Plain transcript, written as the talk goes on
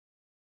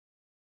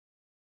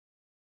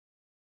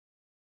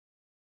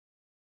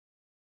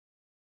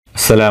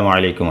আসসালামু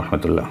আলাইকুম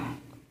রহমতুল্লাহ।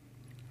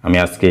 আমি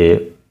আজকে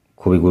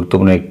খুবই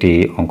গুরুত্বপূর্ণ একটি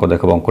অঙ্ক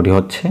দেখাবো। অঙ্কটি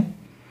হচ্ছে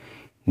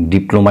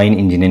ডিপ্লোমা ইন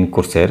ইঞ্জিনিয়ারিং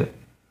কোর্সের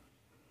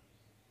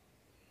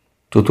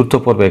চতুর্থ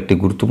পর্বে একটি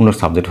গুরুত্বপূর্ণ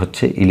সাবজেক্ট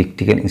হচ্ছে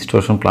electrical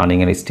installation planning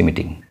and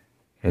estimating.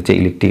 হচ্ছে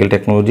ইলেকট্রিক্যাল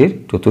টেকনোলজির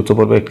চতুর্থ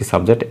পর্বের একটি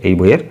সাবজেক্ট। এই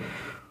বইয়ের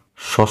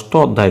ষষ্ঠ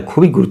অধ্যায়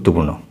খুবই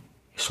গুরুত্বপূর্ণ।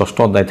 ষষ্ঠ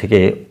অধ্যায় থেকে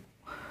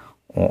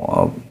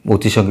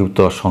অতি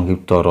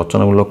সংক্ষিপ্ত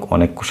রচনামূলক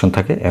অনেক কোশ্চেন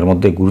থাকে। এর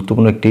মধ্যে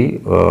গুরুত্বপূর্ণ একটি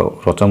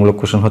রচনামূলক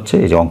কোশ্চেন হচ্ছে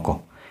এই যে অঙ্ক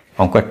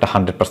একটা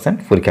 100%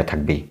 পরীক্ষা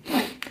থাকবেই।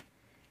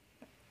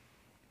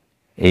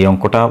 এই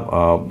অঙ্কটা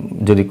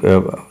যদি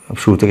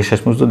শুরু থেকে শেষ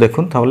পর্যন্ত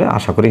দেখুন তাহলে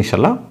আশা করি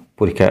ইনশাল্লাহ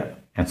পরীক্ষা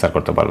অ্যান্সার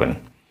করতে পারবেন।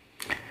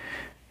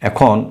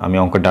 এখন আমি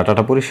অঙ্কের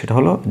ডাটাটা পড়ি। সেটা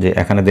হলো যে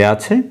এখানে দেয়া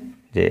আছে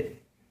যে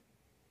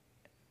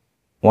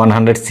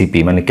 100 সিপি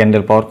মানে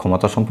ক্যান্ডেল পাওয়ার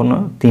ক্ষমতা সম্পন্ন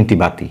তিনটি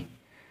বাতি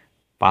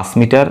 5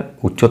 মিটার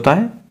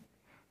উচ্চতায়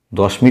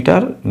 10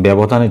 মিটার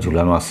ব্যবধানে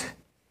ঝুলানো আছে।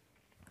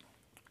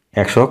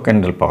 100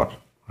 ক্যান্ডেল পাওয়ার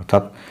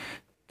অর্থাৎ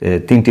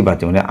তিনটি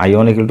বাতি মানে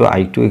I1 =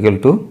 I2 =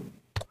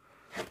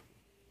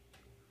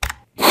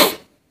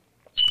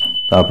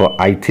 তারপর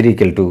I3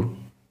 =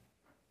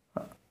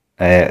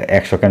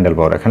 100 ক্যান্ডেল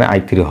পাওয়ার। এখানে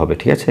I3 হবে,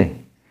 ঠিক আছে।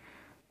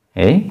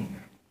 এই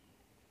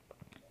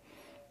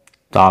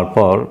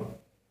তারপর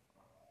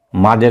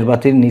মাঝের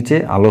বাতির নিচে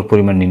আলোর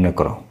পরিমাণ নির্ণয়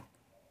করো।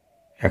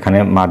 এখানে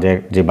মাঝে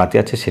যে বাতি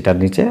আছে সেটার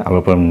নিচে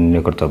আলোর পরিমাণ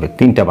নির্ণয় করতে হবে।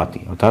 তিনটা বাতি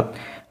অর্থাৎ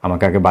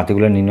আমাকে আগে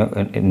বাতিগুলো নির্ণয়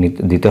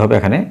দিতে হবে।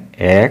 এখানে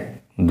 1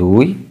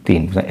 2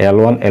 3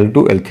 L1 L2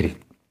 L3।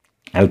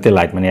 L তে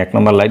লাইট মানে 1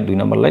 নম্বর লাইট, 2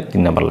 নম্বর লাইট,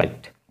 3 নম্বর লাইট,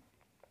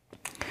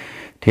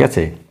 ঠিক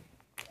আছে।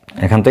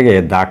 এখান থেকে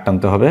দাগ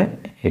টানতে হবে।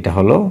 এটা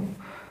হলো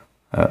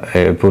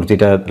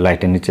প্রতিটা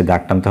লাইটের নিচে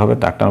দাগ টানতে হবে।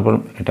 দাগ টানার পর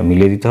এটা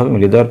মিলিয়ে দিতে হবে।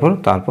 মিলিয়ে দেওয়ার পর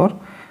তারপর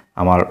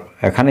আমার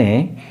এখানে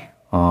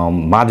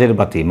মাঝের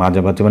বাতি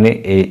মানে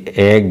এই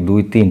 1 2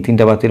 3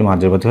 তিনটা বাতির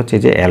মাঝের বাতি হচ্ছে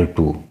এই যে L2।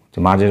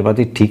 মাঝের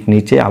বাতি ঠিক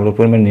নিচে আলোর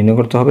পরিমাণ নির্ণয়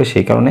করতে হবে।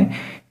 সেই কারণে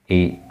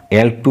এই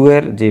L2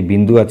 এর যে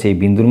বিন্দু আছে এই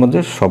বিন্দুর মধ্যে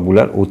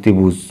সবগুলার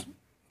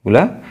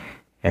অতিভুজগুলা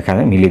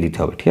এখানে মিলিয়ে দিতে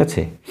হবে, ঠিক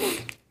আছে।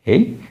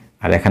 এই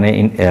আর এখানে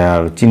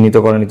চিহ্নিত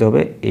করে নিতে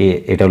হবে।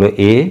 এটা হলো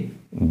A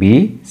B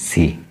C।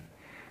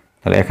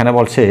 তাহলে এখানে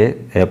বলছে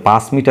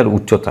 5 মিটার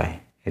উচ্চতায়,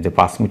 এই যে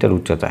 5 মিটার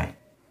উচ্চতায়,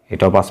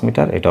 এটাও 5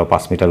 মিটার, এটাও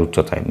 5 মিটার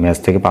উচ্চতায়, মেঝ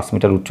থেকে 5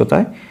 মিটার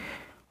উচ্চতায়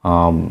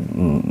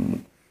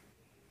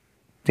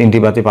তিনটি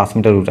বাতি 5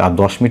 মিটার আর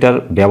 10 মিটার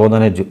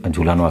ব্যবধানে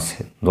ঝুলানো আছে।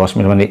 10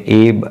 মিটার মানে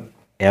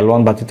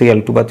L1 বাতি থেকে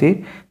L2 বাতির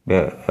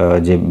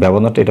যে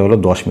ব্যবধানটা এটা হলো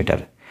 10 মিটার।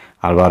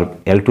 আবার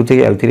L2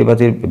 থেকে L3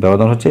 বাতির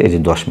ব্যবধান হচ্ছে এই যে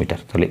 10 মিটার।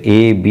 তাহলে A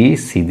B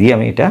C দিয়ে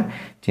আমি এটা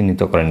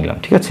চিহ্নিত করে নিলাম,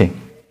 ঠিক আছে।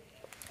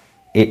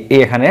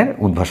 এখানের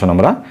উদ্ভাসন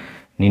আমরা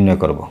নির্ণয়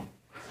করব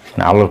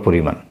মানে আলোর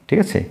পরিমাণ, ঠিক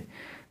আছে।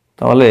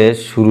 তাহলে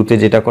শুরুতে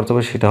যেটা করতে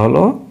হবে সেটা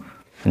হলো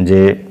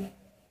যে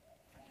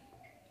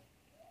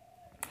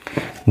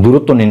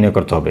দূরত্ব নির্ণয়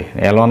করতে হবে।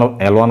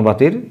 L1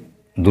 বাতির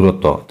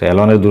দূরত্ব। তো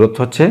L1 এর দূরত্ব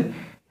হচ্ছে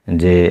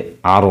যে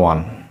R1।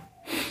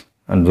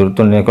 দূরত্ব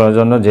নির্ণয় করার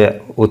জন্য যে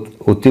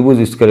অতিভুজ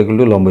স্কয়ার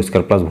 = লম্ব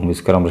স্কয়ার প্লাস ভূমি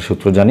স্কয়ার আমরা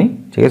সূত্র জানি,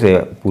 ঠিক আছে।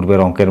 পূর্বের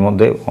অঙ্কের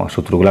মধ্যে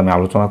সূত্রগুলো আমি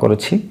আলোচনা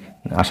করেছি,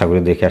 আশা করি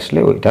দেখে আসলে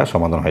ওইটা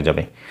সমাধান হয়ে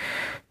যাবে।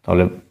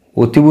 তাহলে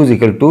অতিভুজ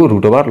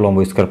 = লম্ব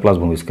স্কয়ার প্লাস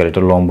ভূমি স্কয়ার।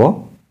 এটা লম্ব,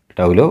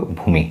 এটা হলো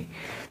ভূমি।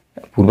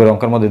 পূর্বের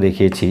অঙ্কের মধ্যে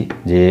দেখিয়েছি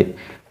যে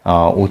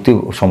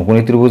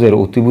সমকোণী ত্রিভুজের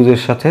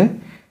অতিভুজের সাথে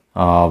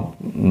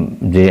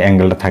যে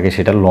অ্যাঙ্গেলটা থাকে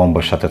সেটা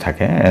লম্বের সাথে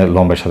থাকে,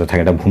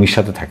 এটা ভূমির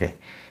সাথে থাকে।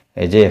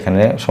 এই যে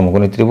এখানে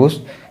সমকোণী ত্রিভুজ,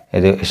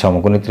 এই যে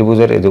সমকোণী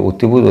ত্রিভুজের এই যে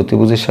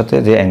অতিভুজের সাথে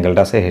যে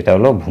অ্যাঙ্গেলটা আছে সেটা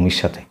হলো ভূমির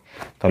সাথে।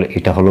 তাহলে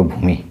এটা হলো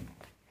ভূমি।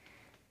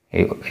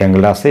 এই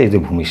অ্যাঙ্গেলটা আছে এই যে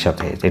ভূমির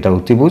সাথে, এটা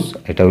অতিভুজ,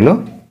 এটা হলো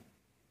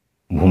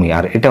ভূমি,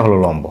 আর এটা হলো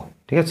লম্ব,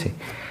 ঠিক আছে।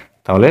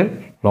 তাহলে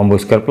লম্ব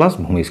স্কয়ার প্লাস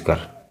ভূমি স্কয়ার,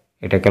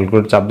 এটা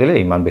ক্যালকুলেটর চাপ দিলে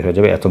এই মান বের হয়ে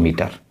যাবে এত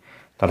মিটার।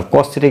 তাহলে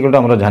cos θ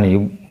আমরা জানি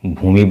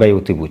ভূমি বাই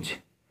অতিভুজ।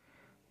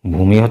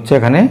 ভূমি হচ্ছে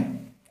এখানে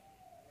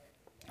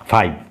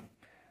 5,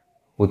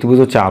 অতিভুজ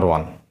হচ্ছে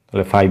R1।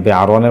 তাহলে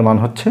 5/R1 এর মান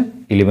হচ্ছে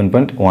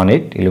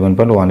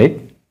 11.18।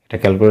 এটা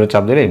ক্যালকুলেটর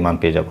চাপ দিলে এই মান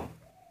পেয়ে যাব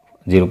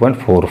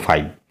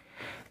 0.45।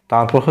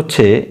 তারপর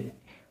হচ্ছে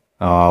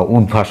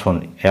উদ্ভাসন।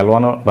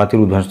 L1 বাতির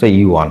উদ্ভাসন হচ্ছে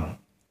E1।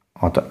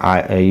 অর্থাৎ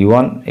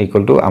E1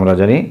 = আমরা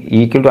জানি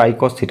E = I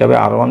cos θ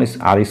 / R1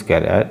 R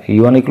square.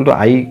 E1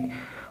 =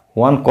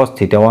 I1 cos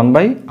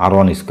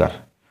θ1/R1 square,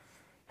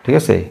 ঠিক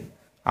আছে।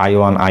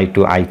 I1 I2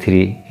 I3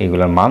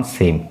 এগুলোর মান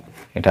সেম।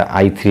 এটা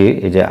I3,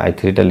 এই যে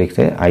I3টা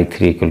লিখতে I3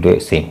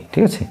 = সেম,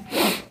 ঠিক আছে।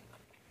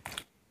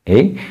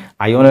 এই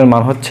I1 এর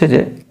মান হচ্ছে যে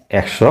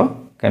 100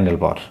 ক্যান্ডেল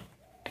পাওয়ার,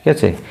 ঠিক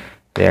আছে।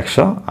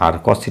 100 আর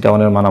cos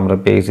θ1 এর মান আমরা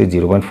পেয়েছি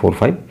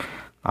 0.45।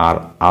 আর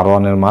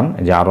R1 এর মান,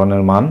 যে R1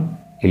 এর মান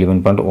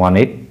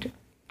 11.18।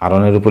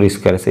 R1 এর উপর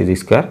স্কয়ার আছে, এই যে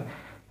square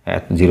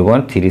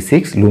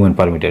 0.36 lumen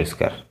per metre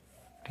square,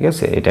 ঠিক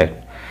আছে।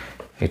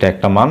 এটা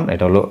একটা মান।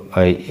 এটা হলো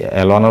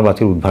L1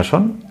 বাতির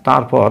উদ্ভাসন।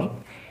 তারপর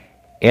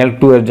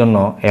L2 এর জন্য,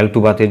 L2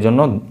 বাতির জন্য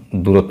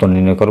দূরত্ব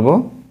নির্ণয় করব।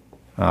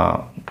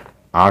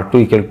 R2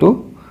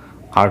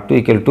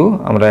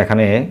 = আমরা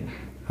এখানে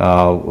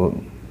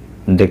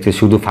দেখতে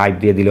শুধু 5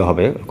 দিয়ে দিলে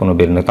হবে, কোনো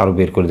বের না, তারও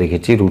বের করে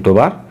দেখেছি। রুট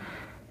ওভার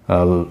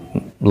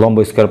লম্ব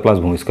স্কোয়ার প্লাস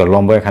ভূমি স্কোয়ার,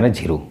 লম্ব এখানে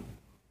 0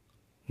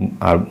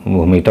 আর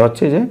ভূমিটা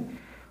হচ্ছে যে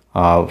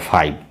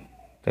 5,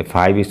 তাই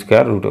 5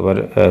 square root over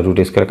root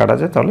square কাটা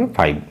যায়, তাহলে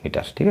 5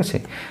 মিটার। ঠিক আছে,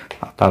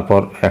 তারপর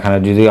এখানে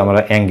যদি আমরা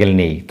অ্যাঙ্গেল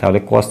নেই তাহলে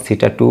cos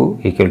θ2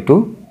 =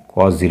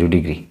 cos 0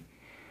 ডিগ্রি,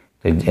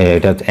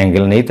 এটা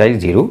অ্যাঙ্গেল নেই তাই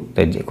 0,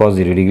 তাই cos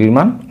 0 ডিগ্রির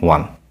মান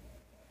 1।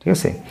 ঠিক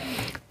আছে,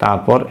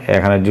 তারপর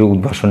এখানে যে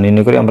উদ্ভাসন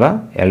নির্ণয় করি আমরা,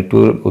 L2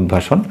 এর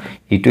উদ্ভাসন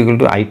E2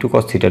 = I2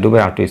 cos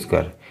θ2/R2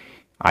 square.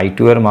 I2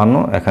 এর মানও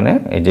এখানে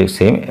এই যে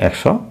সেম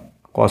 100,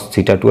 cos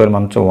θ2 এর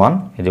মান হচ্ছে 1,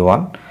 এই যে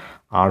 1,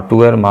 R2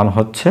 এর মান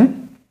হচ্ছে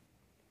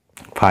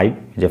 5,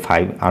 যে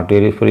 5, R2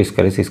 এর উপর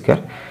স্কোয়ার এস স্কোয়ার,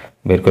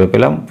 বের করে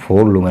পেলাম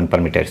 4 লুমেন পার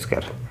মিটার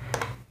স্কোয়ার।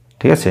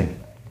 ঠিক আছে,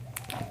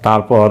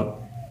 তারপর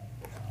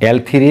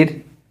L3 এর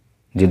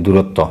যে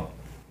দূরত্ব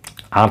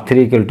R3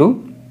 =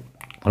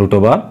 রুট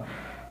ওভার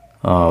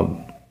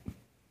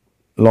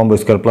লম্ব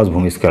স্কোয়ার প্লাস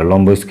ভূমি স্কোয়ার,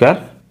 লম্ব স্কোয়ার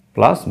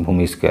প্লাস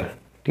ভূমি স্কোয়ার।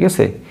 ঠিক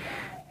আছে,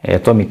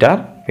 এত মিটার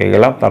পেয়ে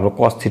গেলাম। তারপর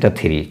cos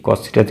θ3, cos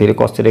θ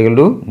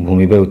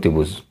ভূমি বাই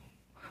অতিভুজ,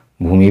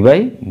 ভূমি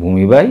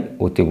বাই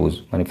অতিভুজ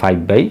মানে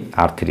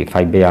 5/R3,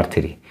 5/R3,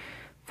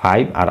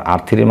 5 আর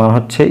R3 এর মান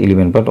হচ্ছে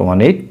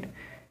 11.18,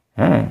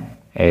 হ্যাঁ,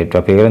 এটা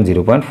পেয়ে গেলেন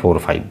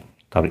 0.45।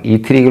 তারপর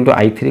E3 =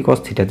 I3 cos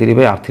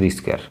θ3/R3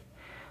 square,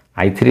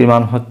 I3 এর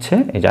মান হচ্ছে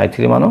এই যে I3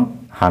 এর মানও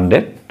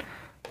 100।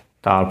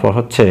 তারপর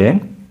হচ্ছে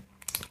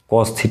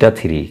cos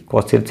θ3,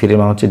 cos θ3 এর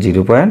মান হচ্ছে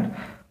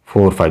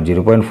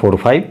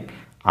 0.45,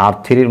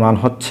 R3 এর মান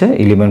হচ্ছে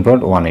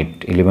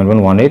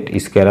 11.18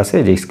 স্কোয়ার আছে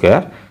যে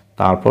স্কোয়ার,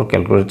 তারপর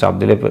ক্যালকুলেটর চাপ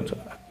দিলে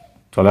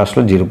চলে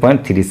আসলো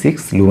 0.36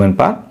 lumen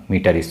per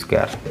metre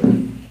square.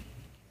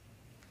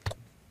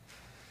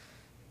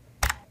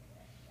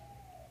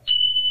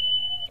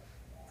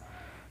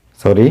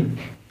 Sorry,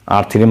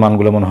 R3 এর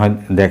মানগুলো মনে হয়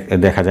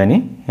দেখা যায়নি,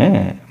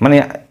 হ্যাঁ, মানে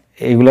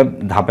এইগুলো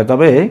ধাপে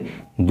ধাপে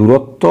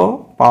দূরত্ব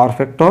পাওয়ার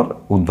ফ্যাক্টর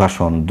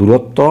উদ্ভাসন,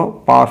 দূরত্ব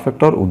পাওয়ার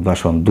ফ্যাক্টর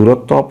উদ্ভাসন,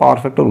 দূরত্ব পাওয়ার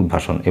ফ্যাক্টর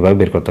উদ্ভাসন এভাবে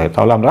বের করতে হয়।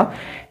 তাহলে আমরা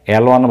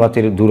L1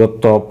 বাতির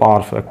দূরত্ব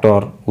পাওয়ার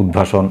ফ্যাক্টর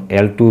উদ্ভাসন,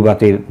 L2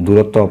 বাতির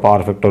দূরত্ব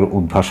পাওয়ার ফ্যাক্টর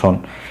উদ্ভাসন,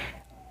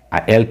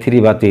 আর L3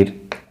 বাতির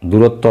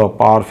দূরত্ব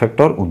পাওয়ার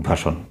ফ্যাক্টর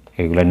উদ্ভাসন,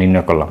 এগুলো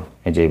নির্ণয় করলাম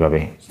এই যে এইভাবে।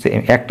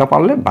 একটা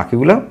পারলে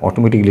বাকিগুলো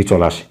অটোমেটিক্যালি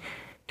চলে আসে।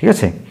 ঠিক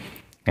আছে,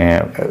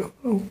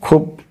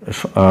 খুব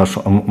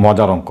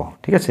মজার অঙ্ক।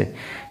 ঠিক আছে,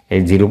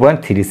 এই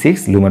 0.36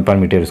 লুমেন পার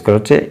মিটার স্কোয়ার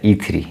হচ্ছে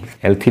E3,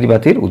 L3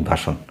 বাতির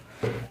উদ্ভাসন।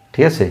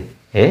 ঠিক আছে,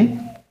 এই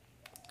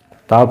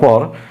তারপর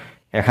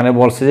এখানে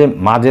বলছে যে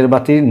মাঝের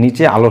বাতির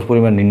নিচে আলোর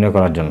পরিমাণ নির্ণয়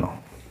করার জন্য,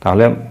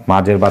 তাহলে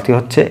মাঝের বাতি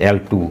হচ্ছে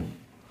L2,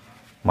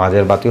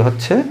 মাঝের বাতি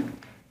হচ্ছে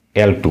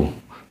L2,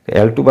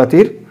 L2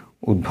 বাতির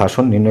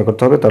উদ্ভাসন নির্ণয়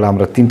করতে হবে। তাহলে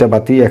আমরা 3টা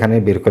বাতি এখানে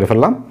বের করে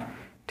ফেললাম।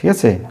 ঠিক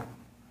আছে,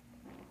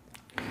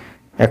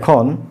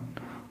 এখন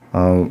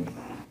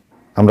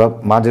আমরা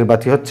মাঝের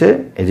বাতি হচ্ছে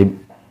এই যে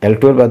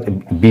L2 এর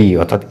B,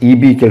 অর্থাৎ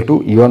EB =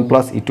 E1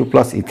 + E2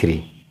 + E3,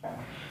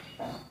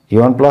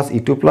 E1 +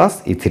 E2 +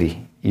 E3,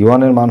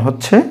 E1 এর মান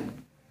হচ্ছে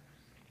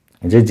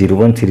যে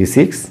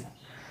 0.36,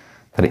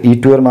 তাহলে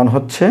E2 এর মান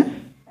হচ্ছে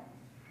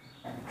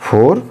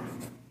 4,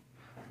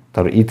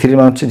 তারপর E3 এর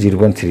মান হচ্ছে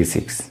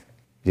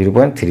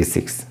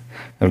 0.36,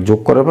 যোগ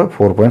করে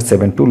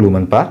 4.72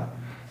 লুমেন পার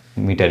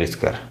মিটার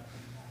স্কোয়ার।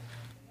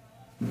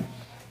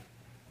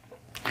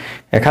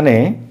 এখানে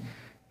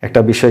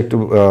একটা বিষয় একটু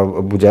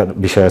বোঝার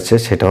বিষয় আছে,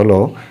 সেটা হলো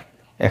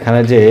এখানে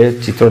যে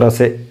চিত্রটা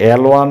আছে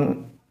L1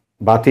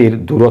 বাতির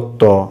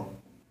দূরত্ব,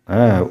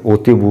 হ্যাঁ,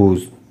 অতিভুজ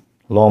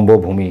লম্ব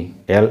ভূমি,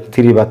 L3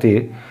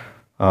 বাতির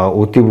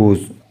অতিভুজ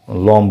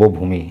লম্ব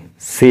ভূমি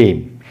সেম,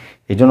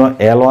 এই জন্য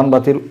L1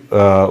 বাতির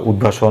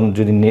উদ্ভাসন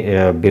যদি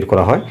বের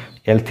করা হয়,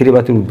 L3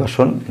 বাতির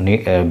উদ্ভাসন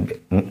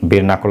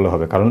বের না করলে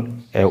হবে, কারণ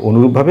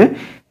অনুরূপভাবে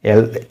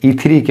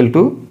E3 =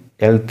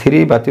 L3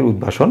 বাতির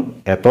উদ্ভাসন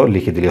এত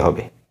লিখে দিলে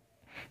হবে।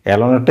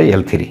 L1 এরটাই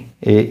L3,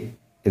 এই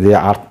যে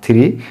R3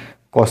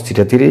 cos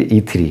θ3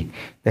 E3,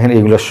 দেখেন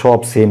এগুলো সব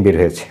সেম বের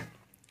হয়েছে।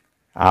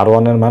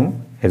 R1 এর মান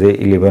এই যে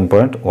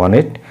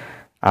 11.18,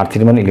 R3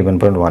 এর মান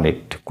 11.18,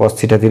 cos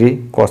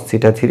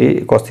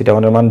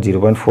θ1 এর মান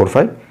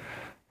 0.45,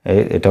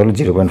 এটা হলো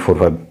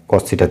 0.45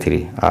 cos θ3,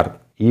 আর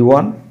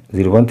E1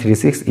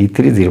 0.36, E3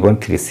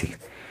 0.36।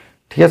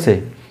 ঠিক আছে,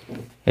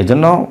 এই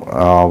জন্য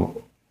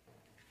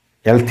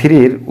L3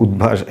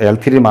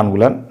 এর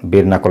মানগুলো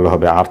বের না করলে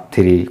হবে, R3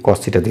 cos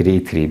θ3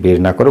 E3 বের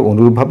না করে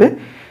অনুরূপভাবে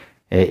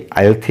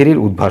L3 এর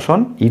উদ্ভাসন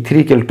E3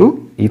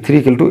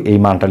 = এই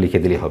মানটা লিখে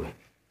দিলে হবে।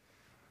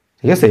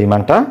 ঠিক আছে, এই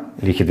মানটা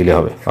লিখে দিলে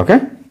হবে। ওকে,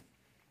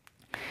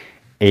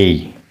 এই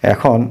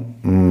এখন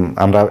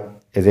আমরা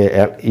এই যে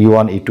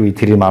E1 E2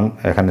 E3 মান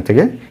এখানে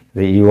থেকে,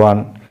 যে E1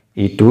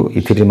 E2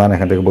 E3 মান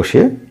এখান থেকে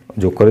বসিয়ে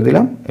যোগ করে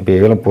দিলাম, পেয়ে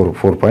গেলাম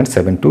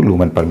 4.72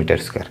 lumen per metre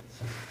square,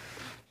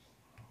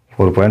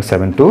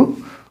 4.72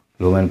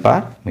 lumen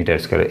per metre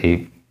square. এই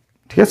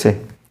ঠিক আছে,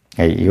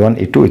 এই E1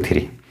 E2 E3।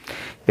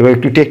 এবার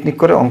একটু টেকনিক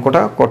করে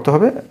অঙ্কটা করতে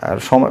হবে, আর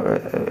সময়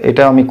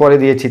এটা আমি করে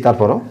দিয়েছি,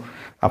 তারপরও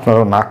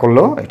আপনারা না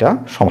করলেও এটা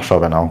সমস্যা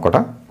হবে না, অঙ্কটা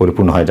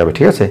পরিপূর্ণ হয়ে যাবে।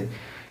 ঠিক আছে,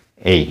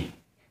 এই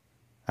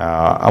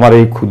আমার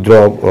এই ক্ষুদ্র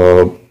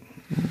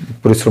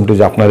পরিশ্রমটি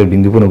যে আপনাদের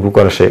বিন্দুপূর্ণ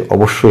উপকার আসে,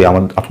 অবশ্যই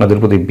আপনাদের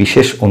প্রতি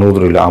বিশেষ অনুরোধ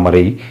রইল আমার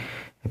এই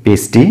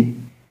পেজটি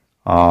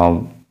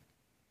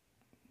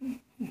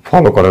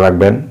ফলো করে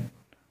রাখবেন,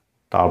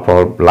 তারপর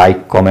লাইক,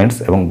 কমেন্টস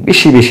এবং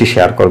বেশি বেশি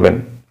শেয়ার করবেন,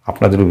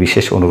 আপনাদেরও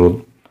বিশেষ অনুরোধ।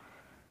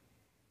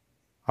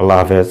 আল্লাহ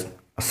হাফেজ।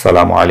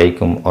 আসসালামু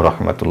আলাইকুম ওয়া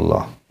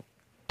রাহমাতুল্লাহ।